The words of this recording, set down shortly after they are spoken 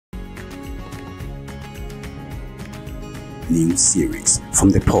new series from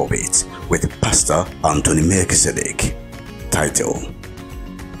the pulpit with Pastor Anthony Melchizedek, titled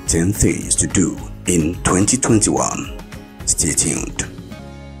 10 Things to Do in 2021. Stay tuned.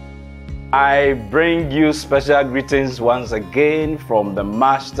 I bring you special greetings once again from the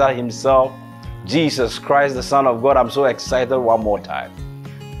Master himself, Jesus Christ, the Son of God. I'm so excited one more time.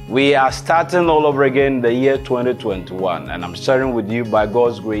 We are starting all over again the year 2021, and I'm sharing with you, by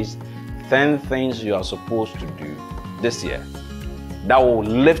God's grace, 10 things you are supposed to do this year that will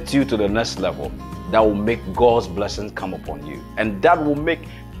lift you to the next level, that will make God's blessings come upon you, and that will make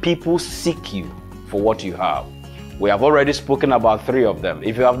people seek you for what you have. We have already spoken about 3 of them.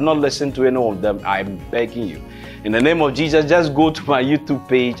 If you have not listened to any of them, I'm begging you, in the name of Jesus, just go to my YouTube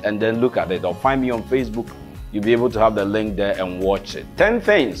page and then look at it, or find me on Facebook. You'll be able to have the link there and watch it. 10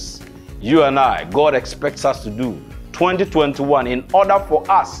 things you and I, God expects us to do 2021 in order for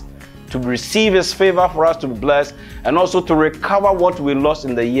us to receive His favor, for us to be blessed, and also to recover what we lost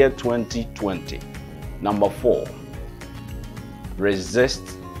in the year 2020. Number 4,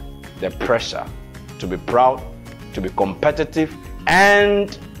 resist the pressure to be proud, to be competitive,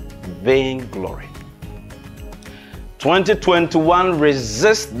 and vainglory. 2021,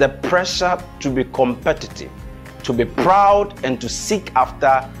 resist the pressure to be competitive, to be proud, and to seek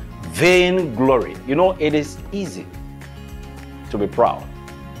after vainglory. You know, it is easy to be proud.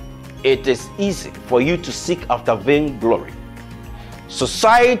 It is easy for you to seek after vainglory.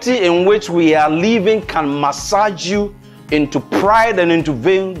 Society in which we are living can massage you into pride and into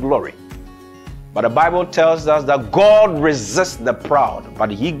vainglory. But the Bible tells us that God resists the proud,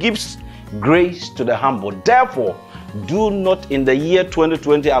 but He gives grace to the humble. Therefore, do not in the year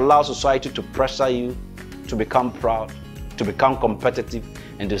 2020 allow society to pressure you to become proud, to become competitive,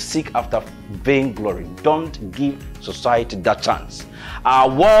 and to seek after vainglory. Don't give society that chance. Our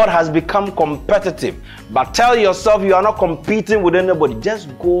world has become competitive, but tell yourself you are not competing with anybody.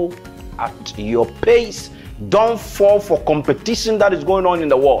 Just go at your pace. Don't fall for competition that is going on in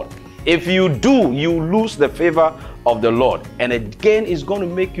the world. If you do, you lose the favor of the Lord. And again, it's going to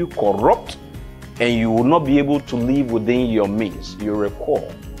make you corrupt, and you will not be able to live within your means. You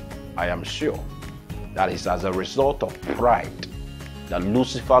recall, I am sure, that is as a result of pride that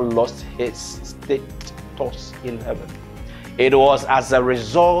Lucifer lost his status in heaven. It was as a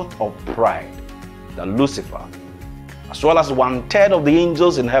result of pride that Lucifer, as well as 1/3 of the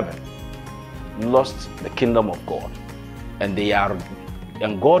angels in heaven, lost the kingdom of God.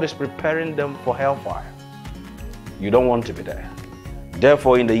 And God is preparing them for hellfire. You don't want to be there.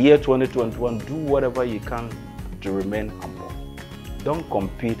 Therefore, in the year 2021, do whatever you can to remain humble. Don't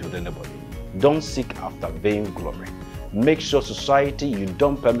compete with anybody. Don't seek after vainglory. Make sure you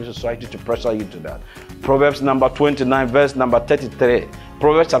don't permit society to pressure you to that. Proverbs number 29, verse number 33.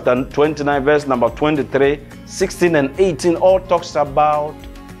 Proverbs chapter 29, verse number 23, 16 and 18 all talks about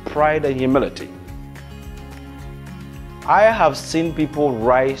pride and humility. I have seen people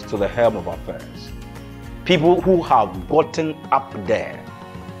rise to the helm of affairs. People who have gotten up there,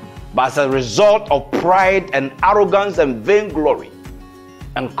 but as a result of pride and arrogance and vainglory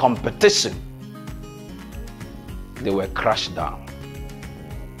and competition, they were crushed down.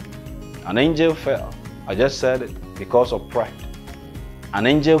 An angel fell. I just said it because of pride. An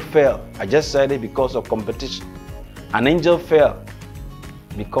angel fell. I just said it because of competition. An angel fell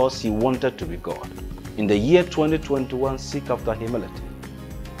because he wanted to be God. In the year 2021, seek after humility.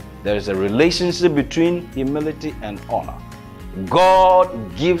 There is a relationship between humility and honor. God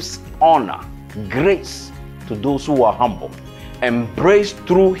gives honor, grace to those who are humble. Embrace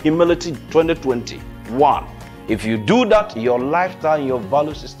through humility 2021. If you do that, your lifestyle and your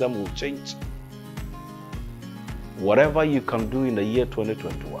value system will change. Whatever you can do in the year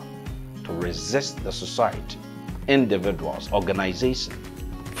 2021 to resist the society, individuals, organizations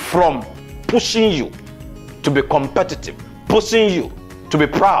from pushing you to be competitive, pushing you to be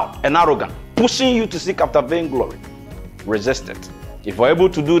proud and arrogant, pushing you to seek after vainglory, resist it. If you're able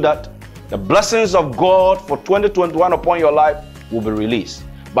to do that, the blessings of God for 2021 upon your life will be released.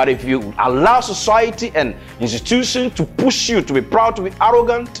 But if you allow society and institutions to push you to be proud, to be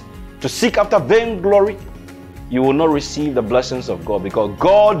arrogant, to seek after vainglory, you will not receive the blessings of God, because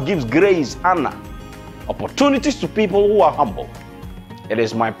God gives grace, honor, opportunities to people who are humble. It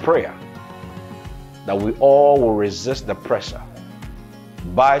is my prayer that we all will resist the pressure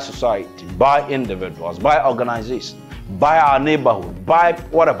by society, by individuals, by organizations, by our neighborhood, by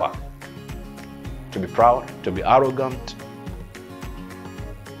whatever, to be proud, to be arrogant,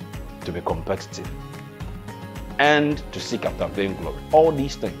 to be competitive, and to seek after vainglory. All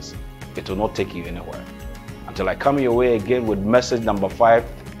these things, it will not take you anywhere. Until I come your way again with message number 5,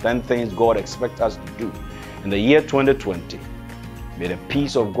 10 things God expects us to do in the year 2020. May the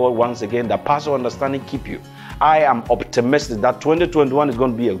peace of God once again, the passion of understanding, keep you. I am optimistic that 2021 is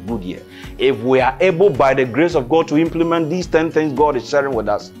going to be a good year. If we are able, by the grace of God, to implement these 10 things God is sharing with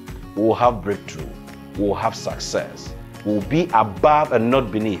us, we will have breakthrough. We will have success. We will be above and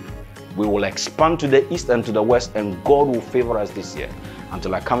not beneath. We will expand to the east and to the west, and God will favor us this year.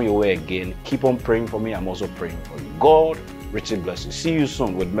 Until I come your way again, keep on praying for me. I'm also praying for you. God richly bless you. See you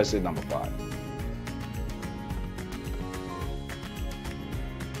soon with message number 5.